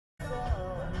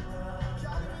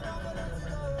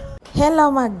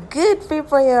Hello, my good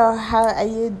people here. How are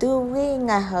you doing?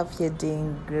 I hope you're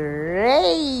doing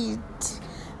great.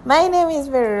 My name is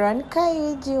Veronica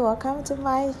Yuji. Welcome to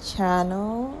my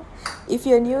channel. If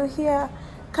you're new here,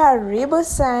 karibu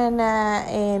sana.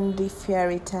 And if you're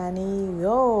returning,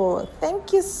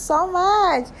 thank you so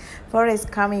much for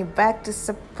coming back to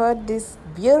support this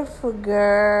beautiful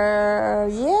girl.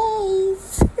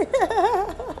 Yes.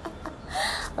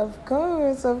 Of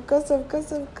course.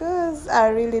 I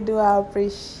really do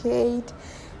appreciate.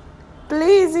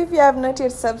 Please, if you have not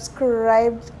yet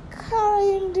subscribed,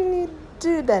 kindly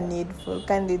do the needful.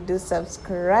 Kindly do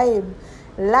subscribe,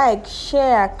 like,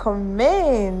 share,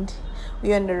 comment.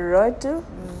 We're on the road to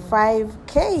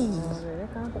 5K.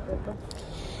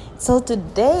 So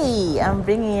today, I'm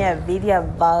bringing you a video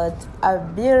about a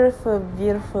beautiful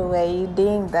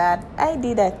wedding that I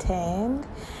did attend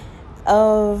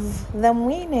of the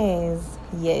winners.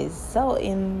 Yes, so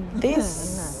in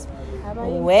this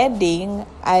wedding,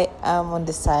 I am on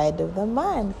the side of the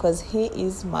man because he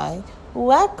is my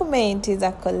workmate, he's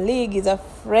a colleague, he's a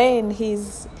friend,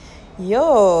 he's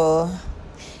anyways,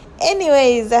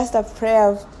 that's the prayer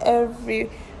of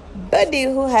everybody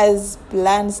who has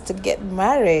plans to get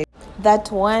married,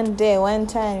 that one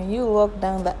time you walk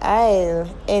down the aisle.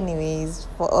 Anyways,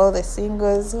 for all the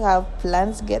singles who have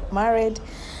plans to get married,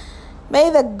 may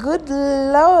the good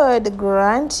Lord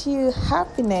grant you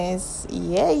happiness.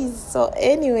 Yes. So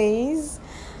anyways,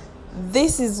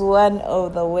 this is one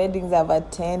of the weddings I've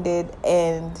attended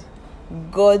and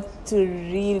got to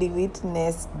really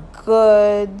witness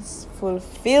God's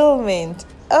fulfillment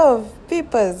of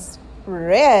people's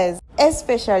prayers,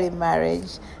 especially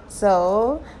marriage.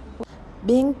 So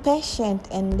being patient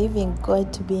and leaving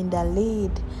God to be in the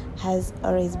lead has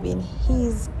always been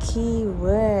his key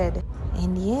word.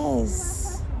 And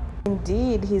yes,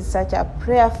 indeed, he's such a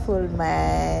prayerful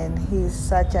man. He's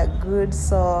such a good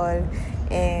soul.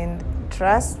 And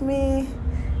trust me,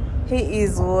 he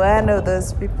is one of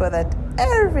those people that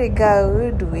every girl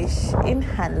would wish in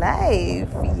her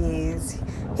life. Yes,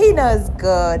 he knows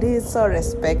God. He's so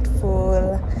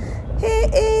respectful. He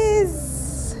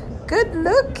is good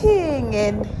looking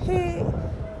and he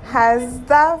has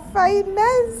the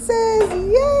finances.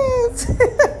 Yes.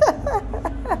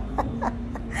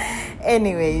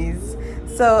 Anyways,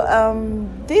 so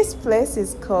this place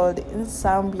is called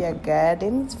Nsambya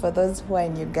Gardens. For those who are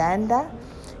in Uganda,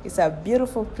 it's a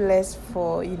beautiful place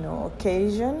for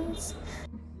occasions.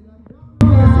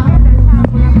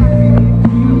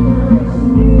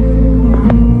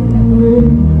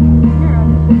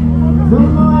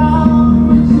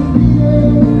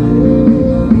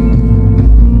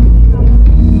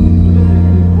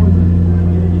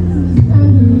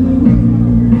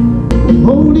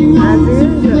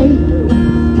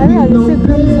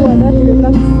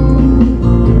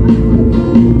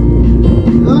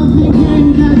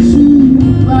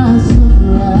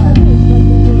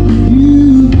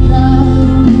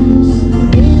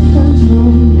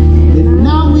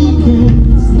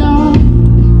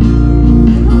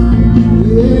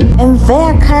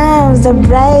 There comes the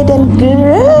bride and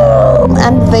groom,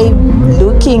 and they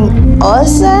looking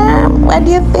awesome. What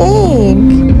do you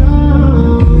think?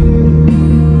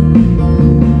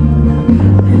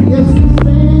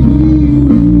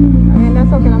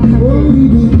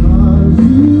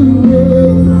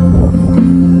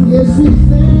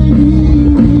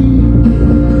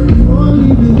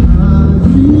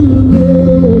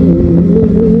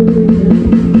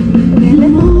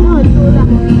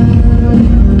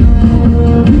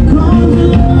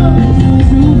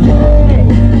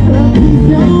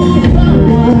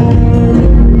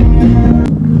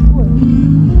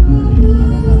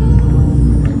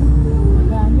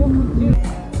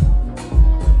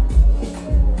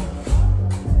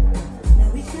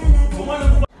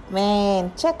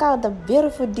 Man, check out the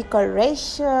beautiful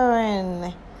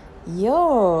decoration.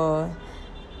 The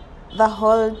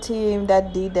whole team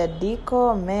that did the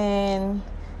decor, man,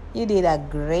 you did a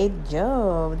great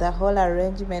job. The whole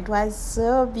arrangement was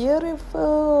so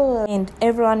beautiful and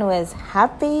everyone was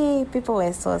happy. People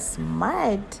were so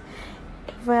smart.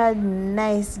 We had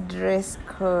nice dress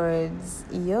codes.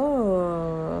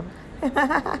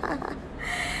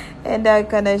 And I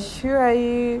can assure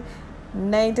you,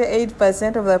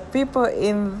 98% of the people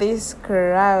in this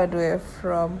crowd were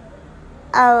from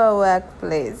our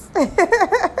workplace.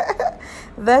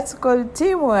 That's called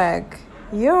teamwork.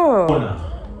 Mr.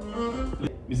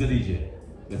 DJ,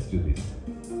 let's do this.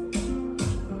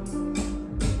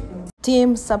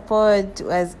 Team support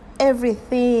was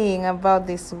everything about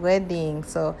this wedding.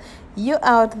 So you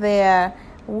out there,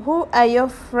 who are your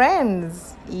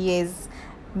friends? Yes,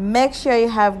 Make sure you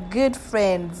have good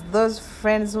friends, those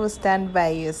friends who stand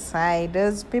by your side,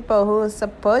 those people who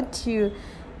support you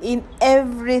in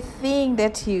everything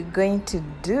that you're going to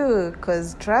do,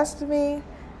 because trust me,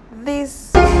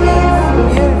 this is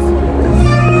beautiful.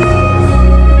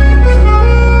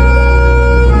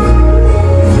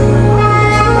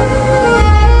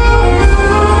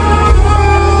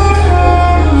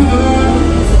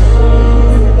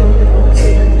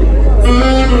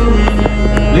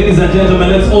 Ladies and gentlemen,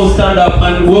 let's all stand up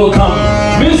and welcome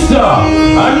Mr.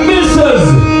 and Mrs.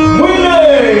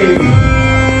 Winnie!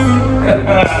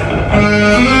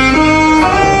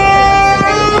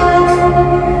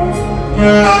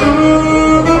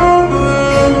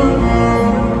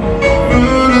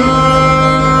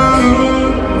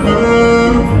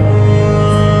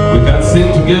 We can sing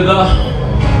together.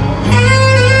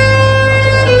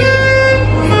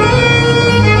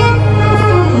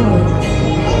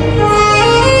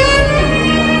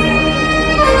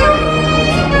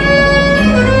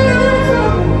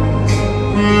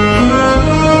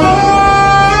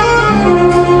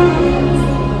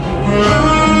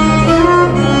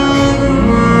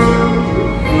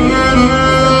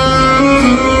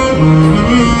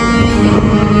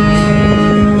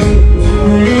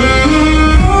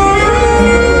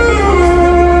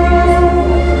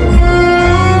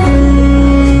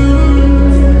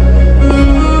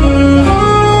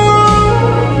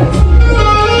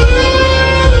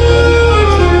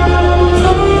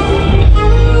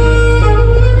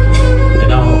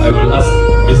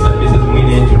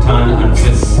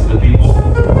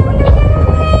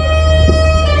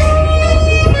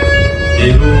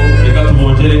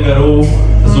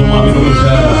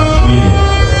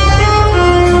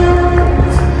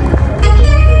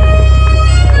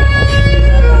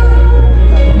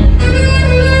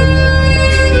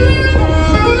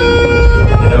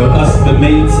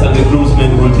 Mates and the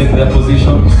groomsmen will take their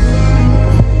positions.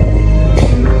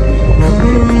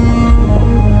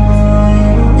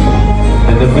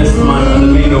 And the best man and the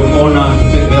maid of honor to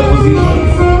take their positions.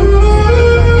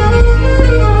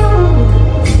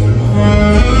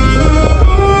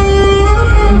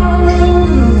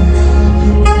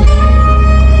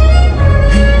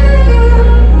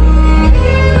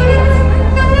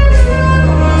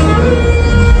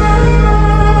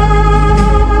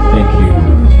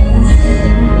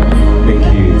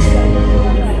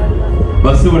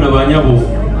 Banyabo,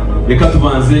 reka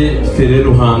tubanze tutere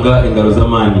ruhanga ingaro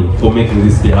z'amani for making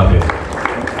this day happen.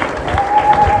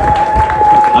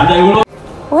 And I will...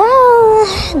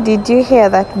 Wow, did you hear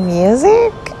that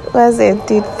music? Wasn't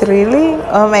it thrilling?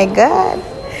 Oh my god.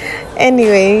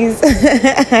 Anyways,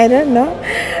 I don't know,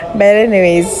 but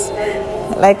anyways,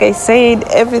 like I said,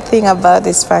 everything about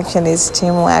this function is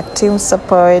teamwork, team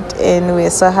support, and we're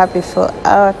so happy for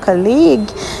our colleague.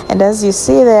 And as you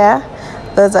see there,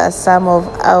 those are some of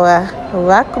our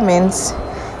workmates.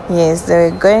 Yes,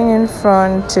 they're going in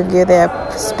front to give their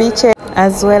speeches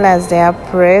as well as their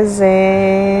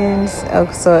presents.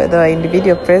 Also, the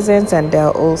individual presents, and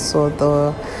they're also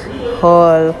the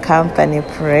whole company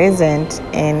present.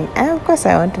 And of course,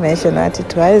 I want to mention what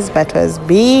it was, but it was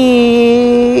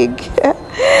big.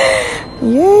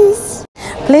 Yes.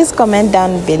 Please comment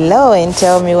down below and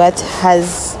tell me what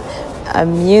has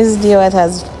amused you, what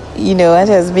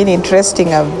has been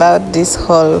interesting about this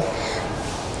whole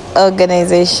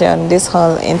organization, this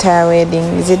whole entire wedding.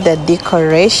 Is it the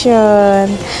decoration?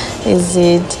 Is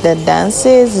it the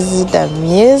dances? Is it the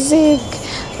music?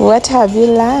 What have you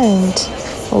learned?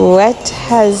 What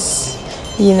has,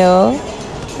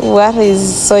 what is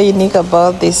so unique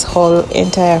about this whole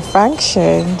entire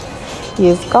function?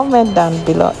 Yes, comment down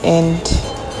below, and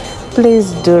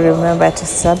please do remember to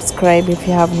subscribe if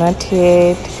you have not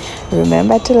yet.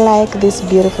 Remember to like this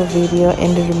beautiful video,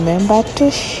 and remember to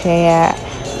share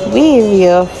with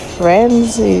your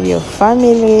friends, with your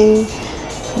family.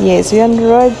 Yes, we're on the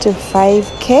road to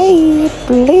 5K.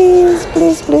 Please,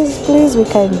 please, please, please, we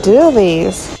can do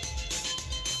this.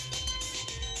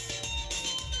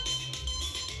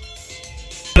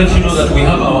 Let you know that we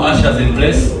have our ushers in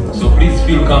place, so please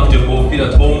feel comfortable, feel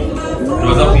at home.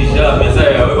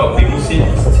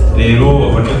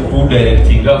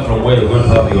 From where you're going to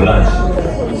have your lunch.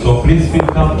 So please feel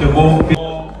comfortable.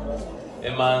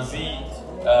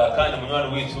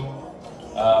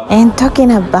 And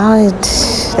talking about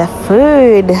the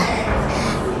food,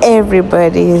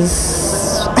 everybody's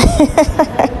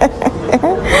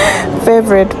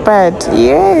favorite part.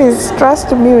 Yes,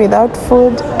 trust me, without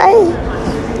food,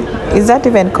 is that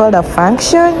even called a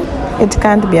function? It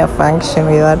can't be a function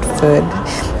without food.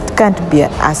 It can't be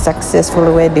a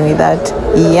successful wedding without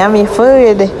yummy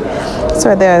food.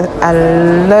 So there are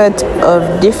a lot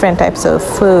of different types of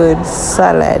foods,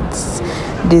 salads,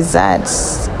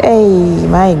 desserts. Hey,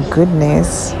 my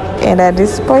goodness. And at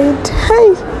this point,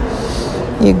 hey,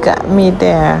 you got me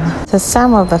there. So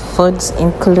some of the foods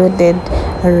included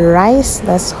rice,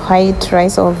 that's white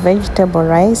rice or vegetable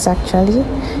rice actually.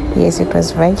 Yes, it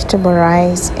was vegetable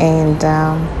rice, and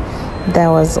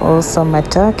there was also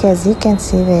matoke, as you can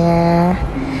see there.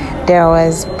 There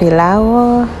was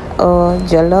pilau or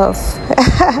jollof.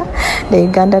 The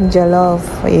Ugandan jollof,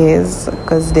 yes,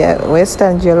 because the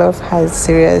Western jollof has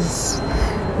serious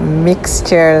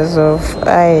mixtures of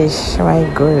aish, my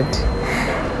god.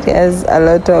 There's a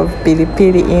lot of pili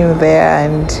pili in there,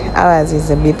 and ours is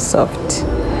a bit soft.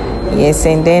 Yes,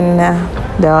 and then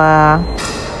there were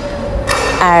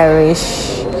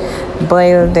Irish,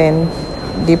 boiled and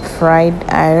deep fried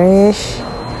Irish,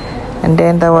 and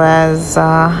then there was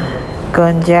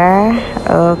gonja,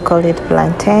 or call it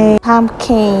plantain,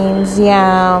 pumpkins,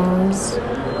 yams,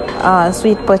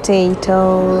 sweet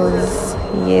potatoes.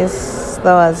 Yes,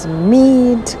 there was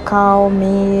meat, cow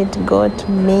meat, goat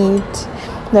meat.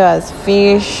 There was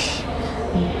fish,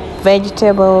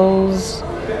 vegetables,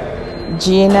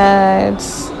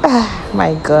 nuts.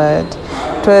 My god,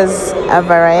 it was a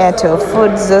variety of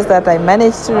foods, just that I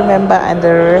managed to remember, and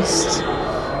the rest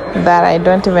that I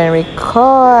don't even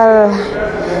recall.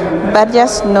 But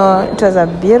just know it was a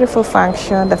beautiful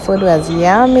function. The food was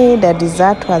yummy, the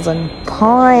dessert was on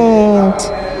point.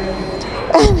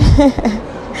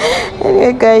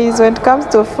 Anyway guys, when it comes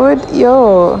to food,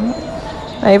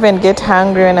 I even get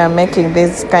hungry when I'm making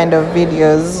these kind of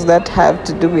videos that have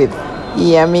to do with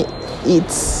yummy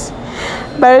eats.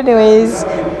 But anyways,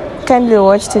 kindly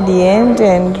watch to the end,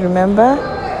 and remember,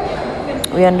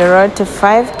 we're on the road to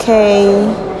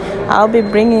 5K. I'll be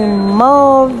bringing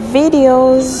more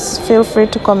videos. Feel free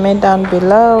to comment down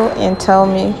below and tell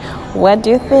me what do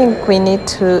you think we need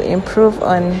to improve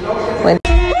on when